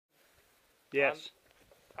Yes.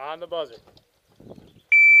 On the buzzer.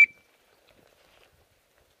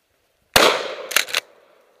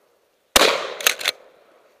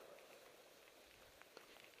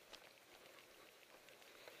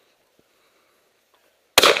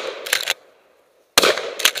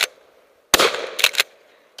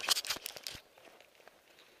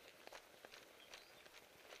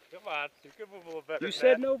 Come on, you could move a little better. You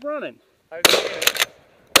said no running. I did.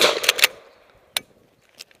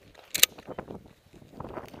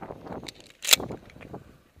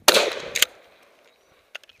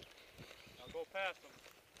 I'll go past him.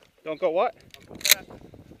 Don't go what? I'll go past him.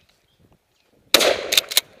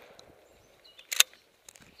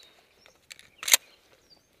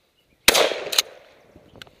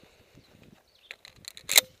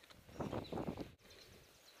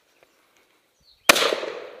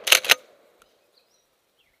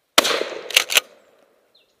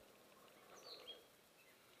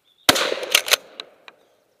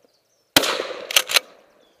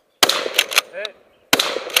 Hit.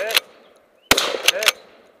 Hit. Hit.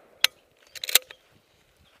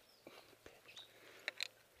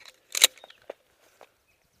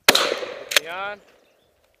 Beyond.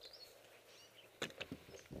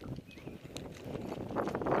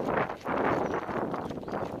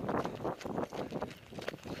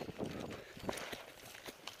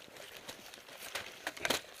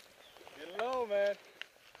 Get low, man.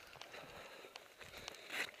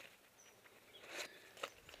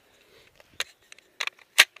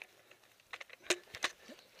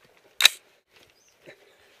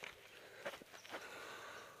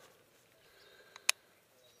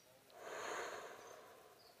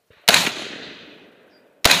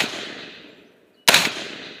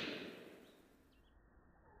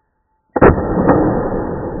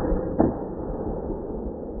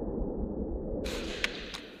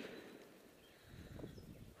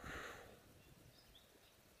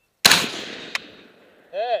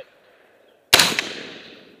 Hit.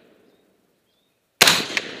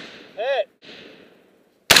 Hit.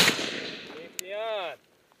 Safety on.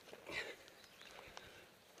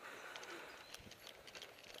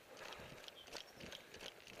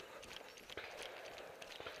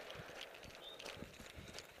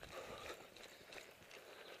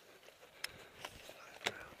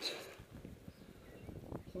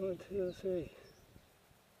 One, two, three.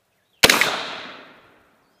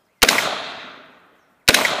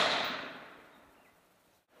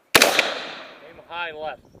 Aim high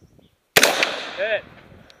left. Hit.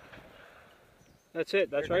 That's it.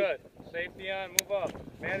 That's You're right. good. Safety on, move up.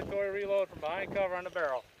 Mandatory reload from behind cover on the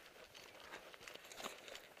barrel.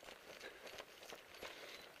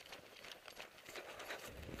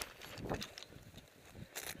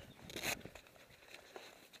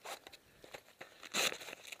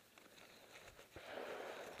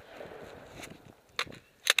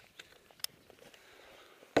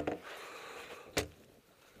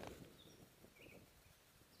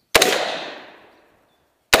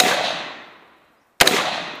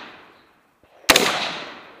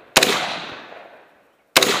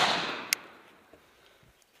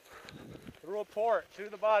 Through a port, to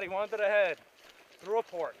the body, one to the head. Through a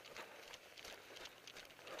port.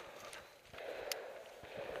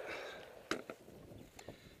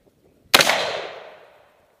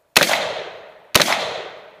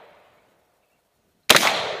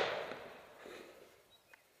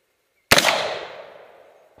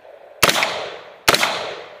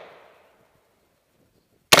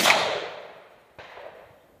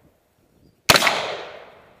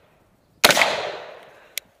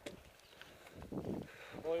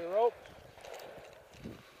 Pull your rope.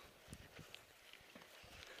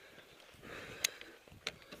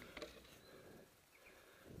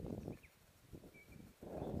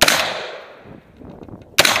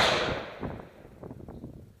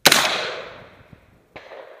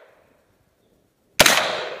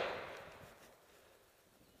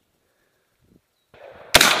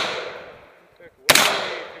 Took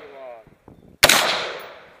way too long.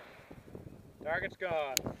 Target's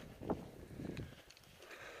gone.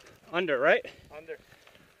 Under, right? Under.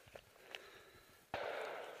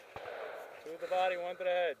 Two to the body, one to the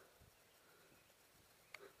head.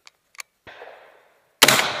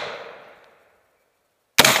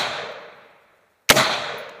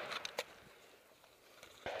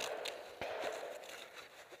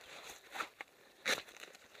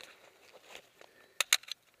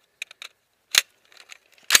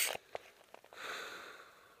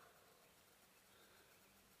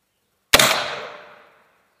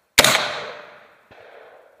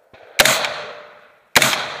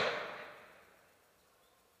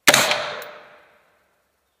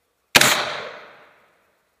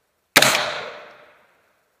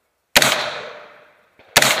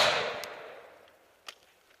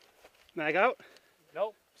 Mag out?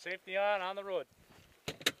 Nope. Safety on the road.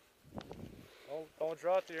 Don't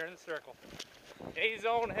draw till you're in the circle.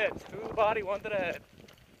 A-zone hits. Through the body, one to the head.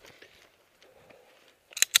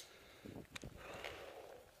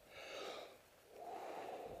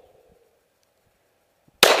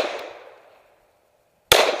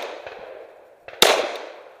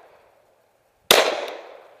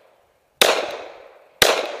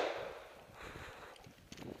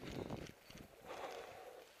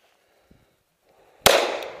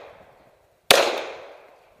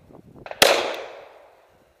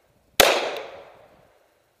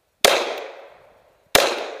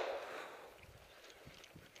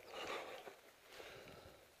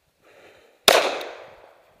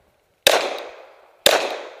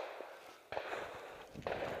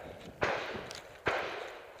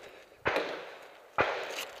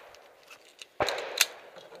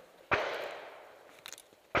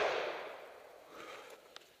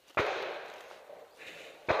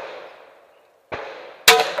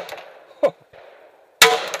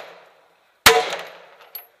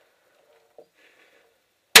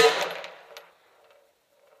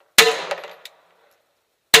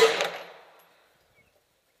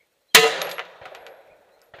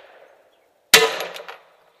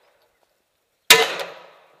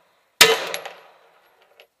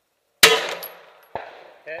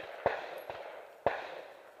 Hit.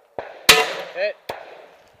 Hit.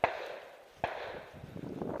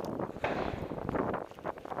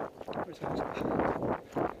 Where's that?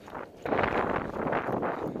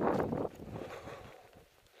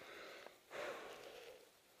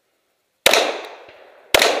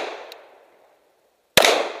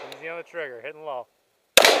 Easy on the trigger, hitting low.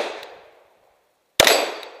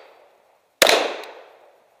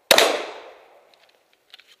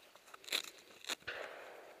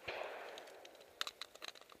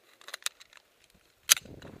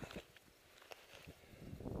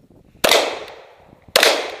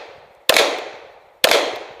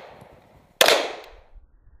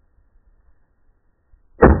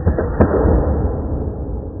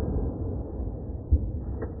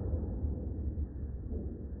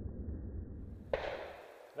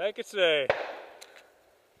 I could say,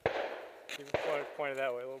 keep it pointed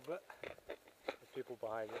that way a little bit. There's people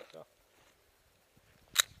behind you, so.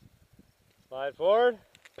 Slide forward,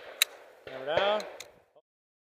 hammer down.